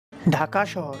ঢাকা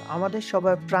শহর আমাদের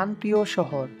সবার প্রাণপ্রিয়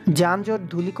শহর। যানজট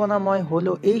ধূলিকণাময়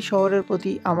হলেও এই শহরের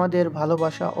প্রতি আমাদের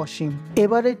ভালোবাসা অসীম।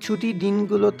 এবারের ছুটির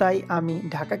দিনগুলো তাই আমি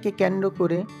ঢাকাকে কেন্দ্র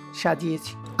করে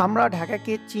সাজিয়েছি। আমরা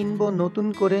ঢাকাকে চিনব নতুন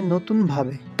করে, নতুন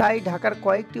ভাবে। তাই ঢাকার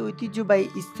কয়েকটি ঐতিহ্যবাহী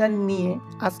স্থান নিয়ে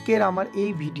আজকের আমার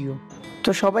এই ভিডিও। তো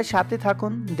সবাই সাথে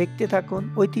থাকুন, দেখতে থাকুন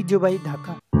ঐতিহ্যবাহী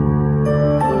ঢাকা।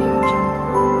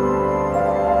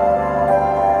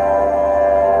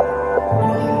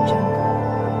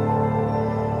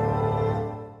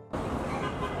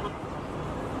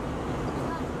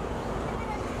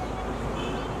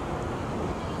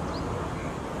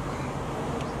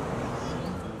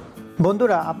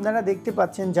 বন্ধুরা, আপনারা দেখতে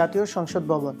পাচ্ছেন জাতীয় সংসদ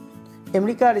ভবন।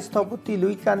 আমেরিকার স্থপতি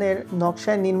লুই কানের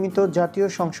নকশায় নির্মিত জাতীয়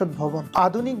সংসদ ভবন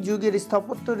আধুনিক যুগের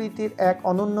স্থাপত্য রীতির এক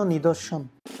অনন্য নিদর্শন।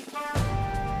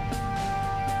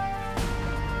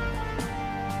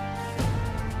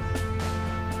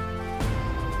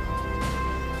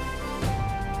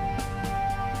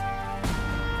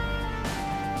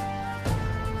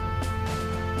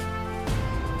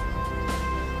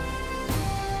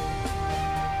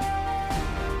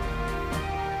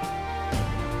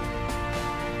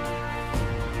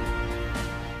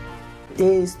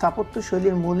 এই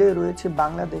স্থাপত্যশৈলীর মূলে রয়েছে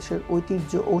বাংলাদেশের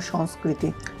ঐতিহ্য ও সংস্কৃতি।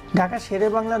 ঢাকা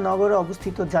শেরেবাংলা নগরে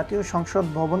অবস্থিত জাতীয় সংসদ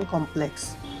ভবন কমপ্লেক্স,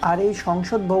 আর এই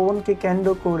সংসদ ভবনকে কেন্দ্র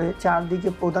করে চারদিকে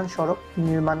প্রধান সড়ক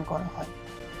নির্মাণ করা হয়।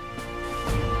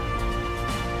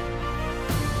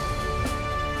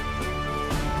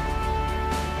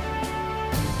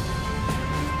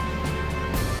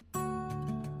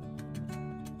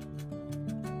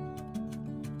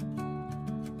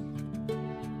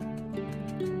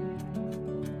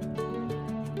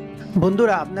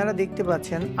 বন্ধুরা, আপনারা দেখতে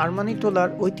পাচ্ছেন আরমানিটোলার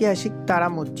ঐতিহাসিক তারা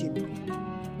মসজিদ।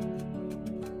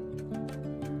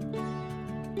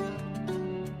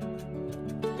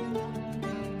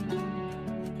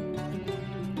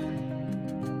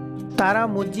 তারা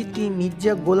মসজিদটি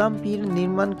মির্জা গোলাম পীর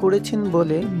নির্মাণ করেছেন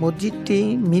বলে মসজিদটি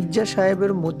মির্জা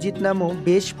সাহেবের মসজিদ নামেও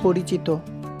বেশ পরিচিত।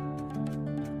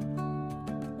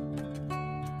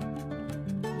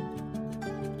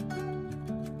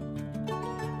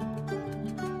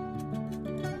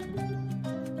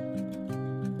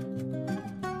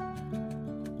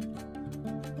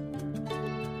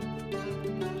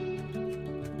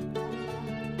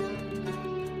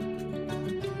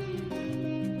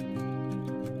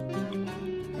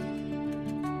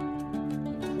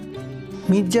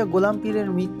 মির্জা গোলাম পীরের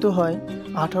মৃত্যু হয়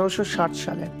 1860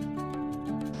 সালে।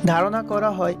 ধারণা করা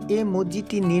হয় এই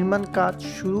মসজিদটির নির্মাণ কাজ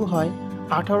শুরু হয়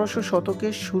 1800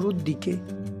 শতকের শুরুর দিকে।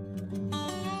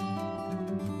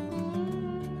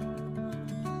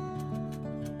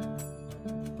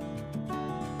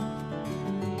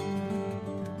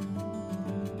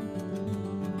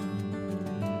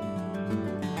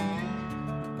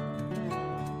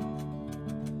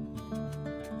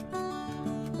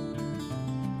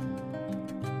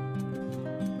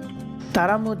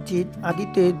 তারা মসজিদ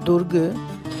আদিতে দৈর্ঘ্যে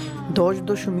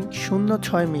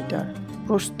 10.06 মিটার,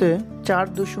 প্রস্থে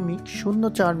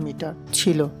 4.04 মিটার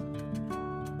ছিল।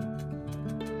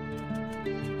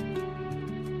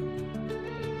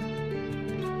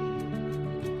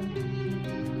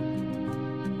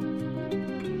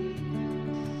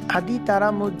 আদি তারা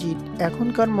মসজিদ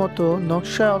এখনকার মতো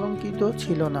নকশায় অলঙ্কৃত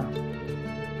ছিল না।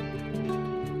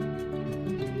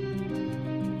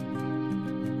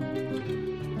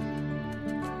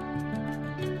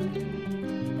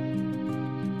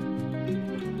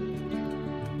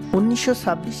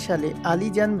 1926 সালে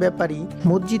আলীজান ব্যাপারী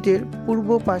মসজিদের পূর্ব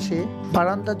পাশে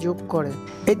বারান্দা যোগ করেন।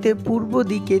 এতে পূর্ব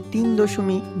দিকে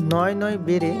 3.99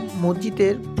 বেড়ে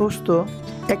মসজিদের প্রস্থ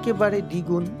একেবারে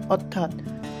দ্বিগুণ, অর্থাৎ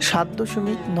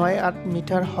 7.98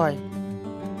 মিটার হয়।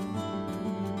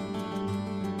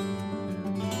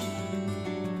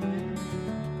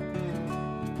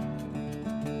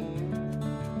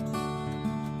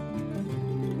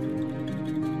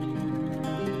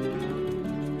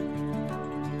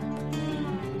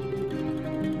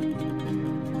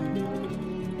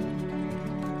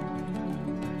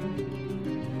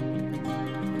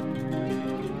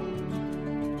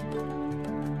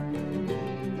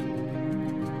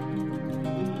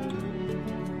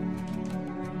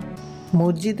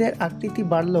 মসজিদের আকৃতি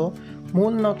বাড়লেও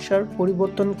মূল নকশার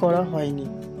পরিবর্তন করা হয়নি,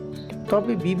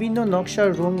 তবে বিভিন্ন নকশার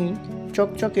রঙিন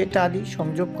চকচকে টালি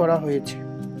সংযোগ করা হয়েছে।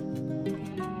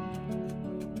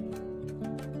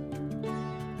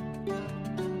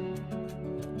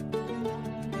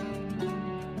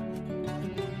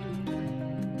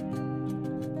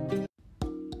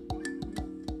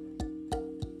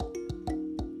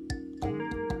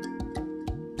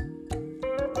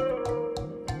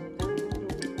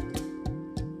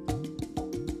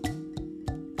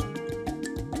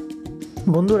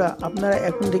 বন্ধুরা, আপনারা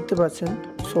এখন দেখতে পাচ্ছেন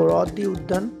সোহরাওয়ার্দী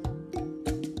উদ্যান।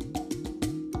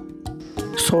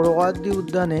 সোহরাওয়ার্দী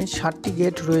উদ্যানে 7টি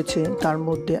গেট রয়েছে, তার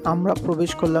মধ্যে আমরা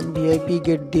প্রবেশ করলাম ভিআইপি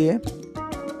গেট দিয়ে।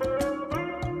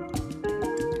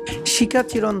 শিখা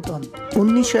চিরন্তন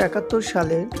 1971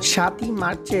 সালের 7ই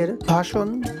মার্চের ভাষণ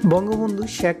বঙ্গবন্ধু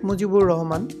শেখ মুজিবুর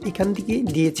রহমান এখান থেকে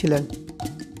দিয়েছিলেন।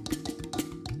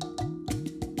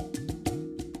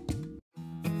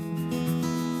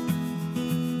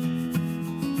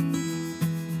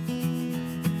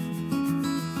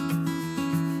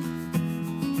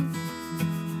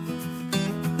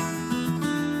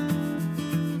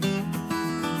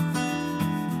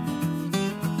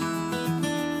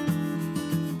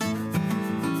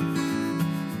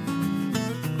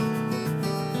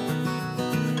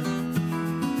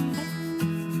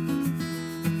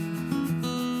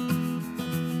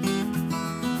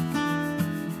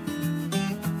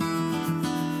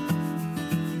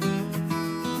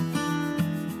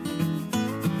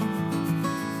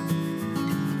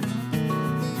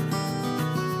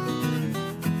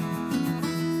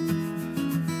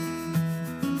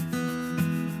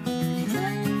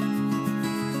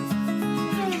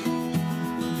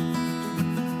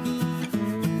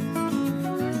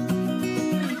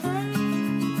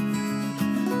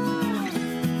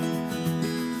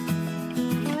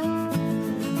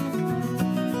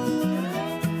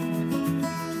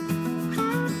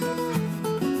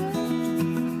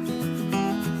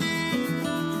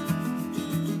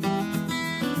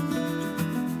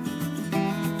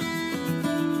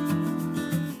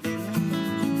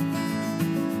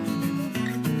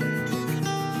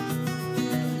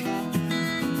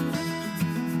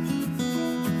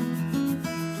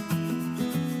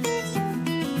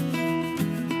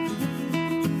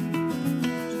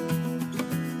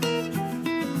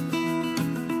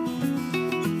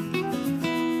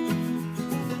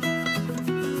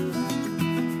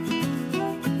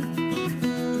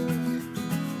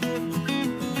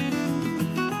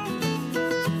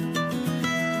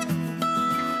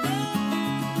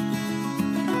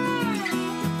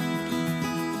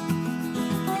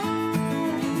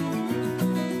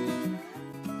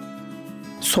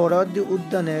 সোহরাওয়ার্দী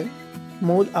উদ্যানের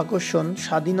মূল আকর্ষণ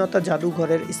স্বাধীনতা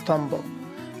জাদুঘরের স্তম্ভ,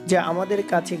 যা আমাদের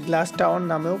কাছে গ্লাস টাওয়ার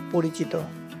নামেও পরিচিত।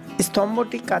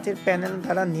 স্তম্ভটি কাচের প্যানেল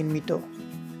দ্বারা নির্মিত।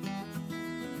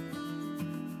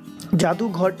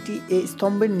 জাদুঘরটি এই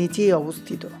স্তম্ভের নিচেই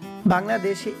অবস্থিত।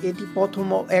 বাংলাদেশে এটি প্রথম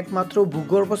ও একমাত্র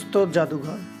ভূগর্ভস্থ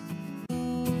জাদুঘর।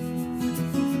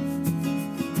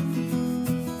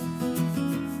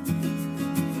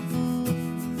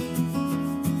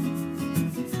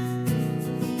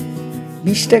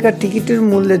 ৳20 টিকিটের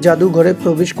মূল্যে জাদুঘরে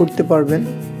প্রবেশ করতে পারবেন।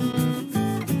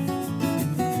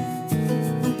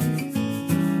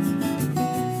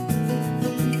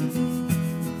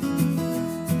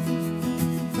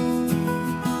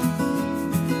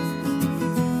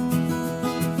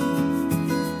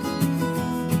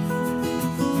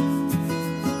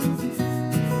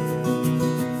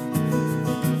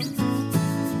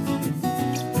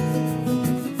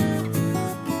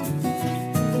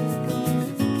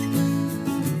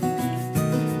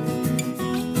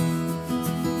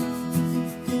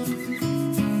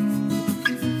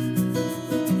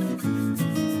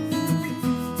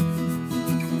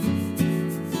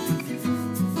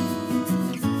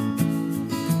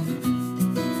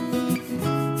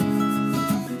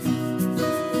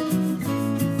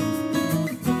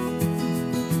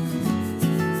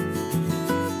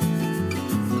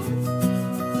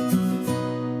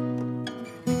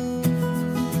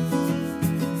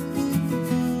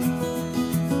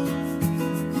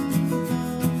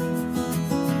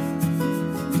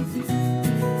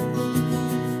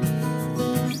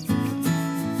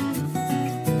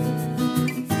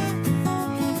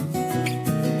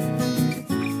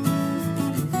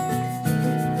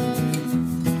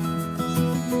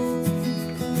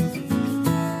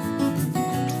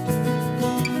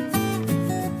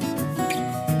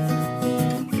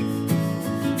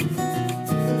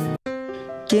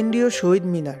 কেন্দ্রীয় শহীদ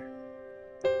মিনার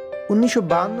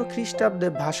 1952 খ্রিস্টাব্দে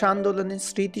ভাষা আন্দোলনের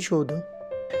স্মৃতিসৌধ।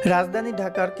 রাজধানী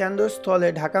ঢাকার কেন্দ্রস্থলে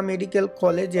ঢাকা মেডিকেল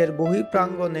কলেজের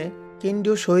বহিঃপ্রাঙ্গণে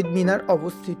কেন্দ্রীয় শহীদ মিনার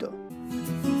অবস্থিত।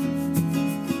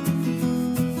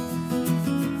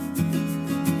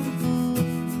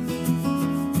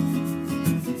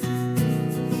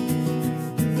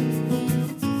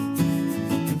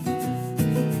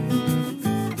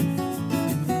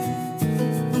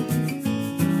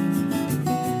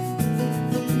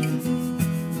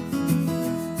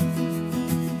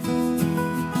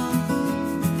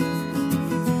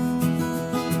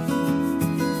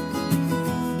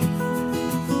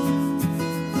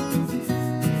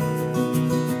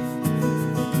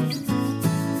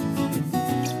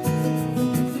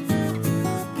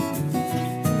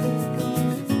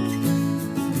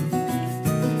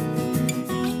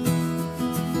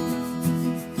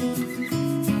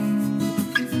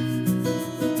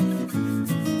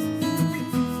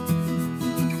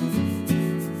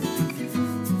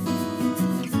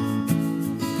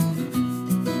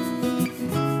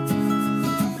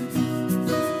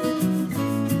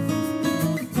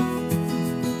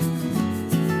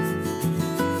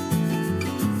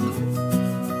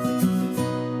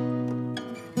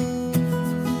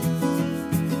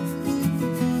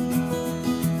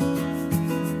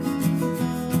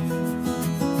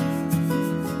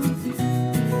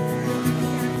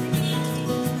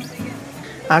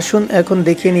 আসুন এখন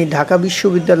দেখে নিই ঢাকা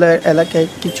বিশ্ববিদ্যালয়ের এলাকায়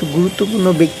কিছু গুরুত্বপূর্ণ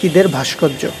ব্যক্তিদের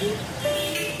ভাস্কর্য।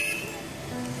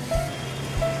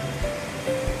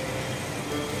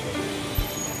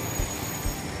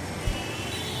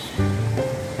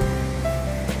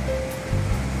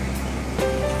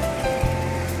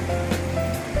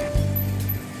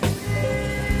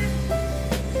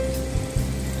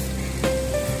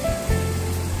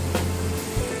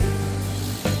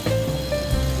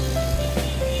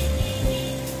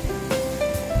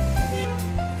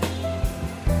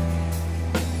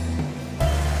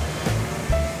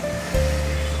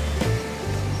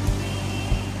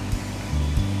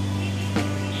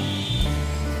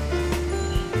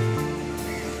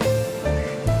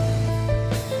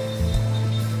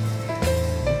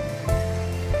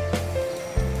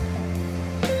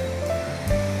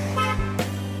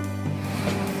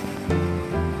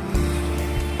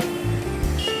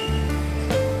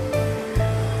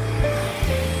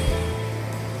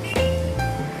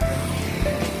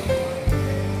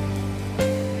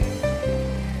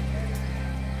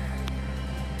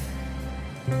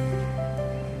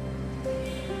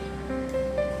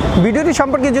 ভিডিওটি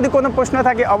সম্পর্কে যদি কোনো প্রশ্ন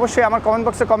থাকে অবশ্যই আমার কমেন্ট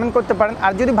বক্সে কমেন্ট করতে পারেন।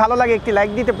 আর যদি ভালো লাগে একটি লাইক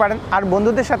দিতে পারেন, আর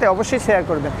বন্ধুদের সাথে অবশ্যই শেয়ার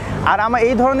করবেন। আর আমার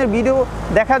এই ধরনের ভিডিও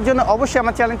দেখার জন্য অবশ্যই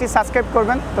আমার চ্যানেলটি সাবস্ক্রাইব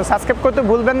করবেন। তো সাবস্ক্রাইব করতে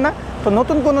ভুলবেন না। তো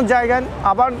নতুন কোনো জায়গায়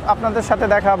আবার আপনাদের সাথে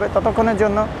দেখা হবে। ততক্ষণের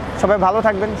জন্য সবাই ভালো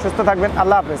থাকবেন, সুস্থ থাকবেন।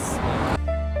 আল্লাহ হাফেজ।